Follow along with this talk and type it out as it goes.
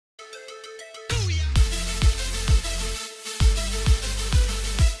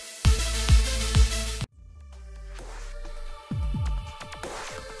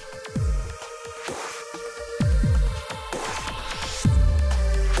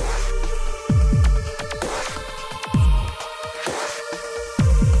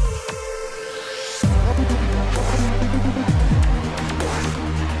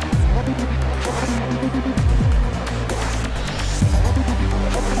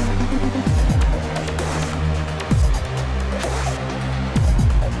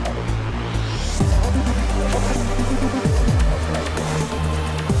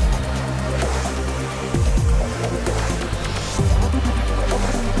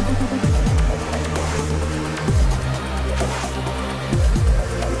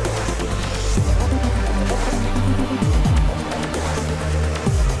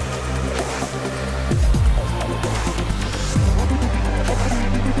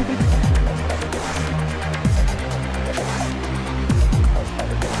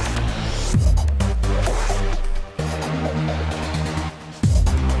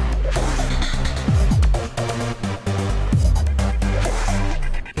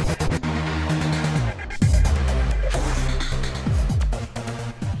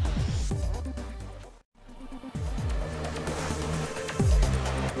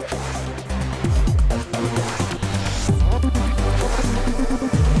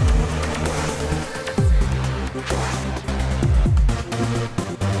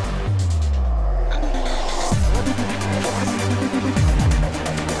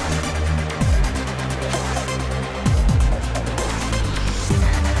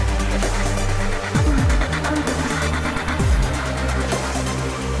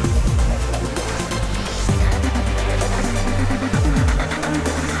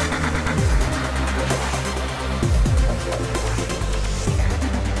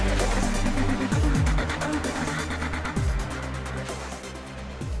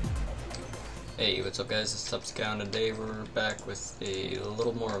Hey, what's up guys, it's Tupscow, and today we're back with a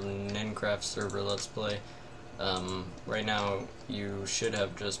little more of Nyncraft server Let's Play. Right now, you should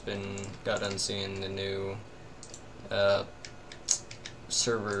have just got done seeing the new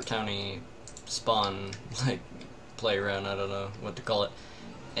server townie spawn, like, play around, I don't know what to call it.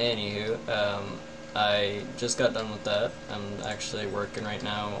 Anywho, I just got done with that. I'm actually working right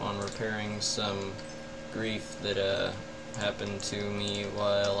now on repairing some grief that happened to me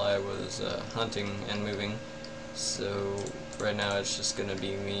while I was hunting and moving. So right now it's just gonna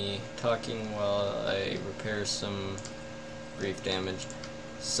be me talking while I repair some grief damage.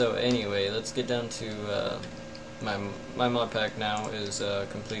 So anyway, let's get down to my mod pack now is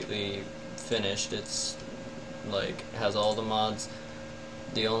completely finished. It's like has all the mods.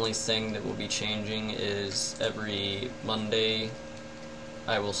 The only thing that will be changing is every Monday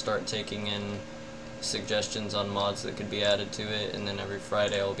I will start taking in suggestions on mods that could be added to it, and then every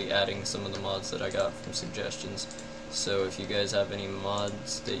Friday I'll be adding some of the mods that I got from suggestions. So if you guys have any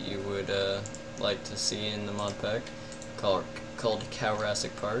mods that you would like to see in the mod pack called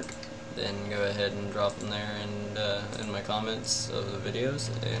Jurassic Park, then go ahead and drop them there and in my comments of the videos,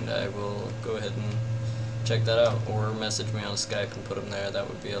 and I will go ahead and check that out, or message me on Skype and put them there. That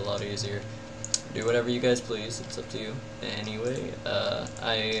would be a lot easier. Do whatever you guys please, it's up to you. Anyway,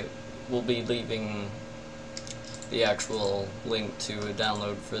 I will be leaving the actual link to a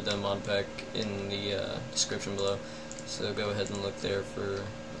download for the mod pack in the description below, so go ahead and look there for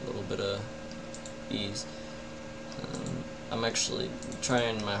a little bit of ease. I'm actually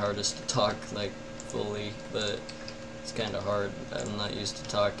trying my hardest to talk like fully, but it's kind of hard. I'm not used to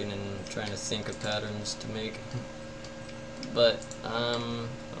talking and trying to think of patterns to make, but I'm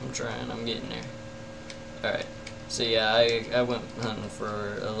trying, I'm getting there. Alright. So yeah, I went hunting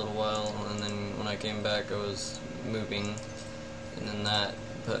for a little while, and then when I came back I was moving, and then that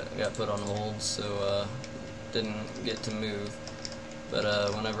got put on hold, so didn't get to move. But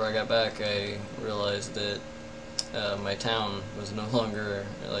whenever I got back I realized that my town was no longer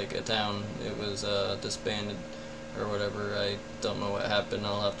like a town. It was disbanded or whatever. I don't know what happened.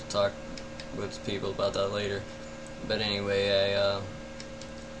 I'll have to talk with people about that later. But anyway,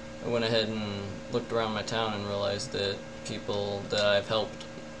 I went ahead and looked around my town and realized that people that I've helped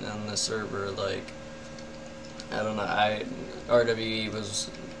on the server, like, I don't know, RWE was,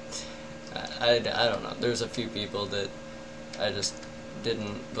 I don't know, there's a few people that I just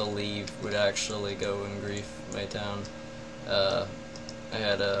didn't believe would actually go and grief my town. I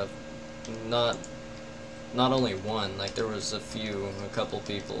had not only one, like there was a couple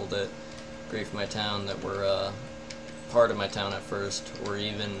people that griefed my town that were part of my town at first, or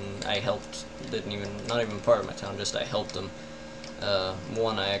even I helped, not even part of my town, just I helped them.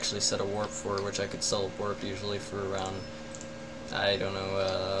 One I actually set a warp for, which I could sell a warp usually for around, I don't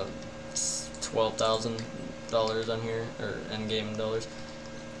know, $12,000 on here, or in-game dollars.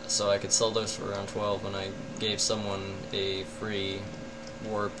 So I could sell those for around 12, and I gave someone a free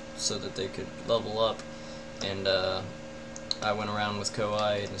warp so that they could level up. And I went around with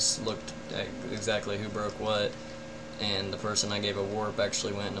Koi and just looked at exactly who broke what, and the person I gave a warp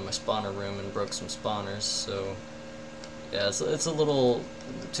actually went into my spawner room and broke some spawners. So yeah, it's a little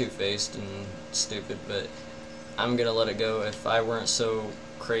two-faced and stupid, but I'm gonna let it go. If I weren't so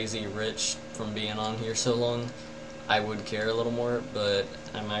crazy rich from being on here so long, I would care a little more, but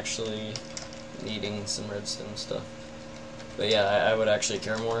I'm actually needing some redstone stuff. But yeah, I would actually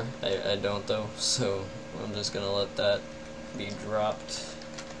care more. I don't though, so I'm just gonna let that be dropped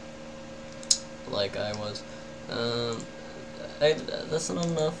like I was. That's not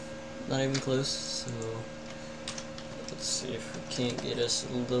enough, not even close, so let's see if we can't get us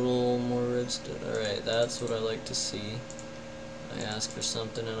a little more redstone. Alright, that's what I like to see. I ask for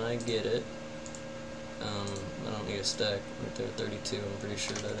something and I get it. I don't need a stack right there, 32, I'm pretty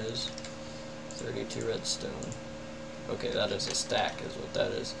sure that is. 32 redstone. Okay, that is a stack, is what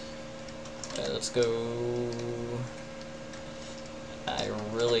that is. Alright, let's go. I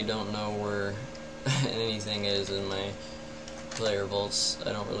really don't know where anything is in my player vaults.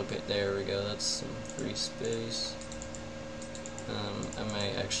 I don't really pay. There we go, that's some free space. I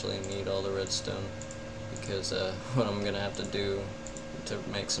might actually need all the redstone, because what I'm gonna have to do to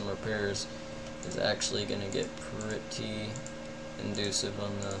make some repairs is actually gonna get pretty inducive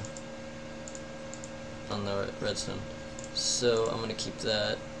on the redstone. So I'm gonna keep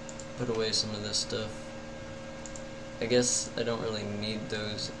that, put away some of this stuff. I guess I don't really need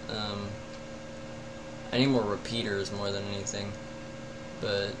those. I need more repeaters more than anything,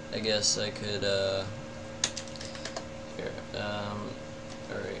 but I guess I could here,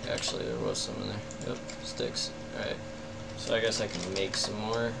 alright, actually there was some in there. Yep, sticks. Alright, so I guess I can make some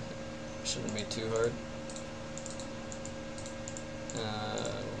more. Shouldn't be too hard.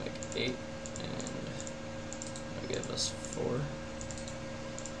 We'll make 8, and that'll give us 4.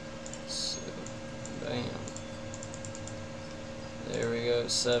 So, bam. There we go,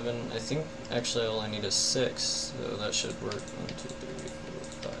 7. I think actually all I need is 6, so that should work. 1, 2, 3,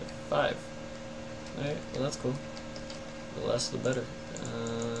 4, 5. 5. Alright, well that's cool. The less the better.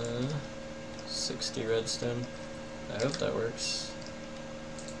 60 redstone. I hope that works.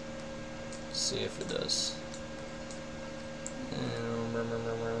 Let's see if it does.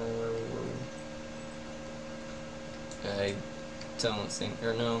 I don't think,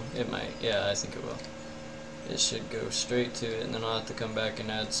 or no, it might. Yeah, I think it will. It should go straight to it, and then I'll have to come back and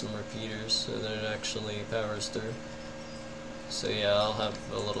add some repeaters so that it actually powers through. So yeah, I'll have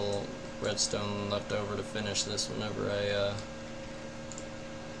a little redstone left over to finish this whenever I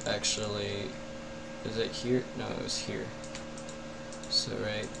actually, is it here? No, it was here. So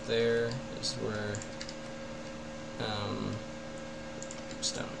right there is where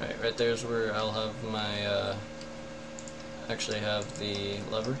stone. Right there is where I'll have my actually have the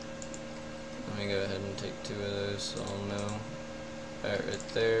lever. Let me go ahead and take 2 of those so I'll know. Alright, right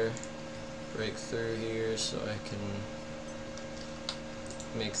there. Break through here so I can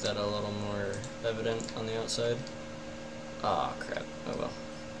make that a little more evident on the outside. Ah, crap. Oh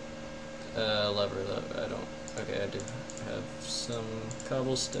well. Lever that I don't. Okay, I do have some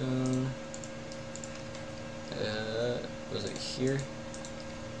cobblestone. Was it here?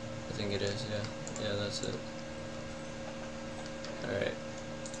 I think it is, yeah. Yeah, that's it. Alright.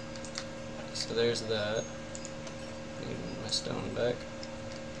 So there's that. Need my stone back.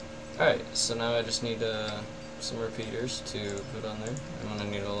 Alright, so now I just need some repeaters to put on there. I'm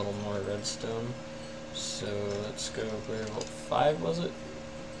gonna need a little more redstone. So let's go over, what, 5 was it?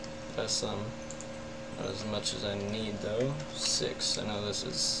 That's some. Not as much as I need though. 6. I know this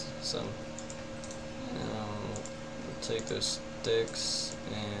is some. We'll take those sticks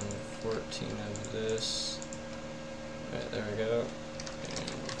and 14 of this. Right, there we go.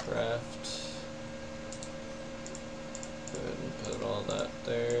 And craft. Go ahead and put all that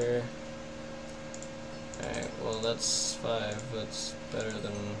there. Alright, well that's 5. That's better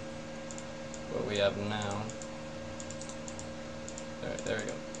than what we have now. Alright, there we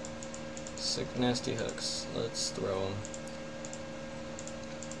go. Sick nasty hooks. Let's throw them.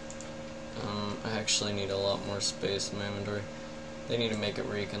 I actually need a lot more space in my inventory. They need to make it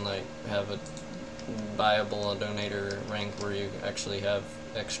where you can like have a buyable donator rank where you actually have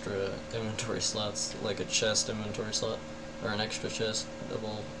extra inventory slots, like a chest inventory slot, or an extra chest,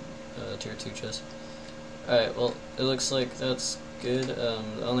 double tier 2 chest. Alright, well it looks like that's good.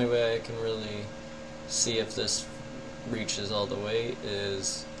 The only way I can really see if this reaches all the way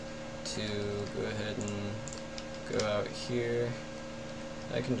is to go ahead and go out here.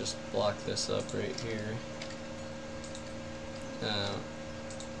 I can just block this up right here.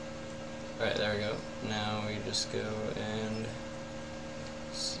 Alright, there we go. Now we just go and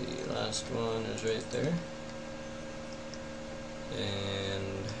see, last one is right there.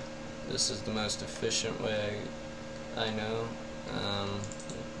 And this is the most efficient way I know.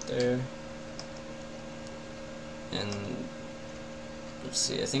 Right there. And let's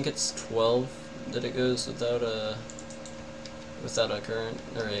see, I think it's 12 that it goes without a current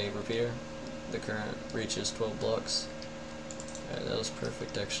or a repeater. The current reaches 12 blocks. Alright, that was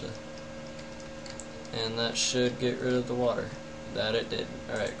perfect actually. And that should get rid of the water. That it did.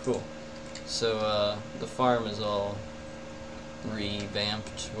 Alright, cool. So the farm is all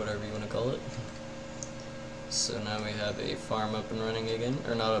revamped, whatever you want to call it. So now we have a farm up and running again.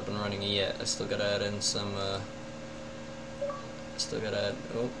 Or not up and running yet. I still gotta add in some oh,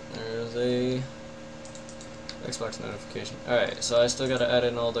 there's a Xbox notification. Alright, so I still gotta add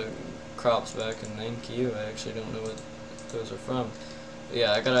in all the crops back, and thank you. I actually don't know what those are from. But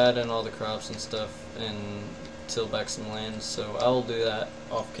yeah, I gotta add in all the crops and stuff and till back some land, so I will do that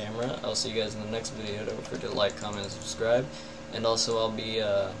off camera. I'll see you guys in the next video. Don't forget to like, comment, and subscribe. And also I'll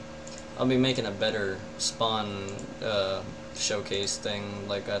be making a better spawn showcase thing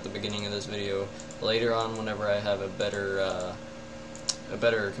like at the beginning of this video later on whenever I have a better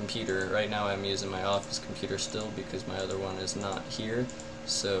computer. Right now I'm using my office computer still because my other one is not here,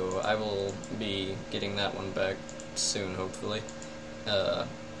 so I will be getting that one back soon, hopefully,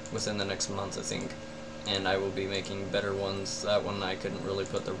 within the next month I think, and I will be making better ones. That one I couldn't really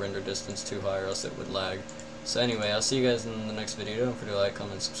put the render distance too high or else it would lag. So anyway, I'll see you guys in the next video. Don't forget to like,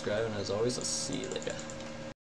 comment, subscribe, and as always, I'll see you later.